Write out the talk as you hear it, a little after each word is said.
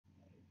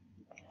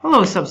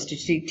Hello,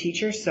 substitute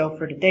teachers. So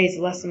for today's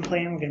lesson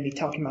plan, we're going to be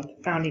talking about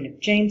the founding of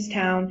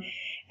Jamestown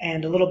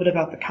and a little bit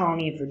about the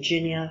colony of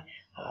Virginia,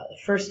 the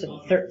first of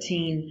the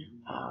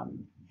 13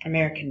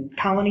 American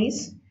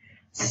colonies.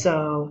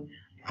 So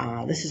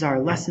this is our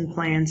lesson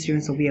plan.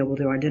 Students will be able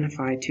to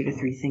identify 2 to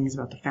 3 things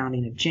about the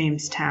founding of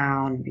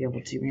Jamestown and be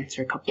able to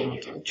answer a couple of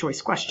multiple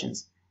choice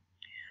questions.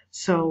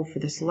 So for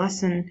this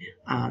lesson,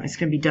 it's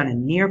going to be done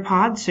in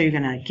NearPod. So you're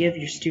going to give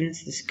your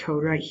students this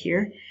code right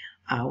here,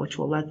 which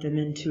will let them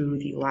into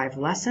the live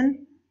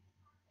lesson.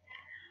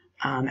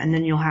 And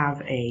then you'll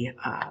have a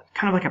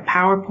kind of like a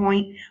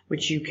PowerPoint,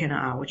 which you can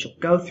which you'll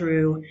go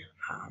through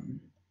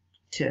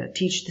to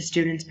teach the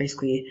students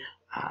basically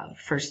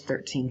first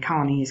 13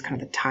 colonies, kind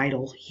of the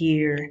title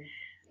here.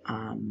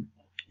 Then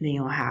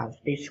you'll have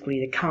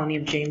basically the colony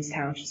of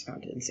Jamestown, which was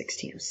founded in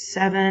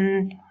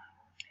 1607.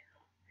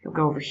 You'll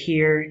go over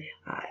here.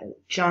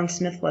 John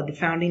Smith led the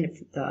founding of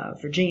the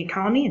Virginia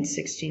colony in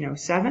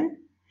 1607.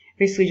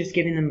 Basically just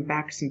giving them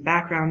some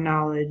background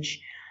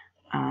knowledge.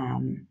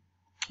 Then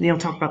you'll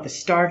talk about the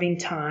starving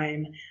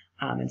time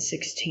in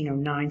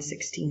 1609,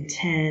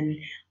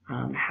 1610,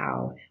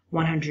 how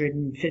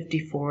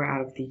 154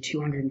 out of the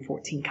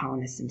 214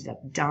 colonists ended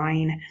up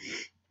dying.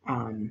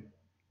 And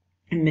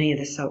many of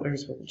the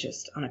settlers were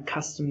just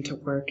unaccustomed to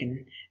work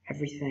and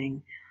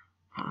everything.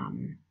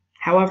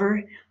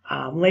 However,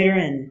 later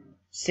in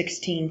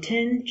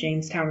 1610,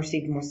 Jamestown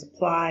received more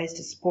supplies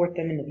to support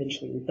them and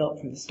eventually rebuilt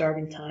from the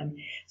starving time.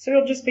 So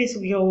you'll just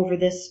basically go over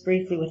this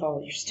briefly with all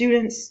of your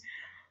students.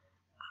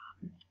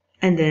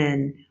 And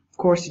then, of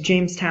course,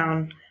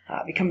 Jamestown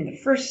becoming the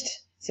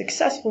first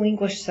successful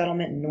English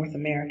settlement in North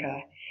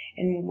America,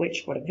 in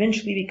which would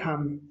eventually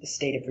become the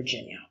state of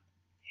Virginia.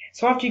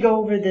 So after you go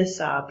over this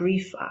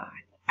brief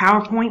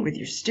PowerPoint with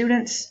your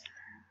students,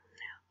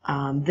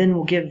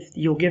 then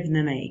you'll give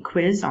them a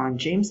quiz on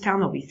Jamestown.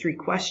 There'll be 3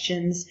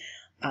 questions,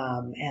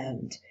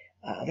 and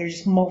there's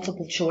just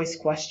multiple choice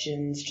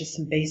questions, just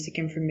some basic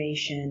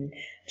information,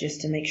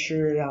 just to make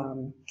sure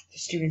the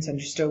students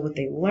understood what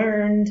they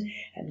learned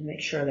and to make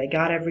sure they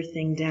got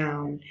everything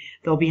down.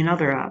 There'll be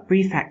another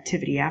brief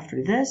activity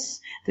after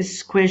this.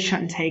 This quiz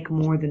shouldn't take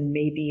more than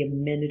maybe a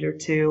minute or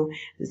 2.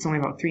 It's only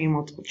about 3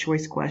 multiple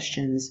choice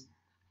questions.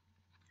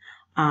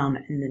 And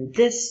then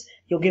this,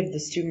 you'll give the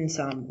students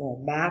a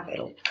little map.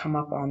 It'll come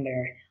up on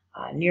their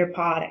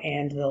NearPod,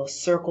 and they'll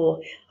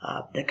circle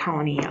the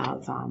colony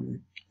of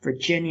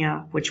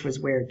Virginia, which was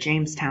where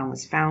Jamestown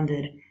was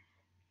founded.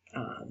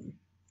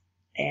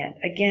 And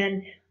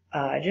again,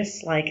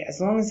 just like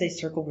as long as they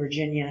circle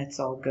Virginia, it's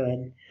all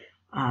good.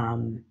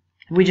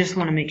 We just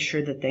want to make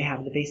sure that they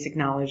have the basic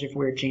knowledge of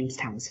where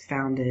Jamestown was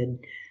founded.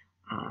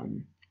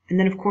 And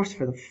then, of course,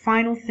 for the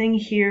final thing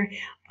here,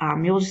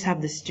 you'll just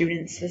have the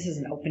students, this is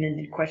an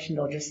open-ended question,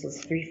 they'll just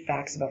list 3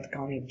 facts about the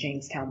colony of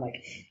Jamestown,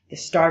 like the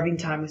starving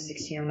time was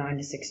 1609 to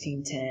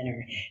 1610,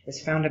 or it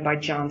was founded by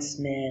John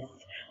Smith,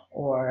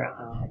 or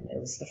it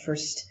was the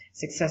first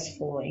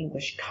successful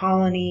English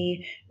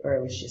colony, or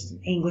it was just an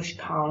English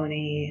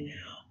colony,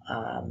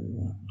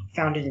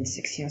 founded in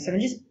 1607,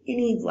 just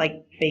any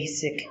like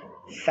basic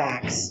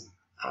facts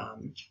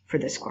for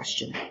this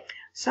question.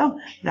 So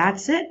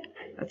that's it.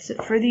 That's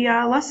it for the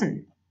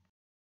lesson.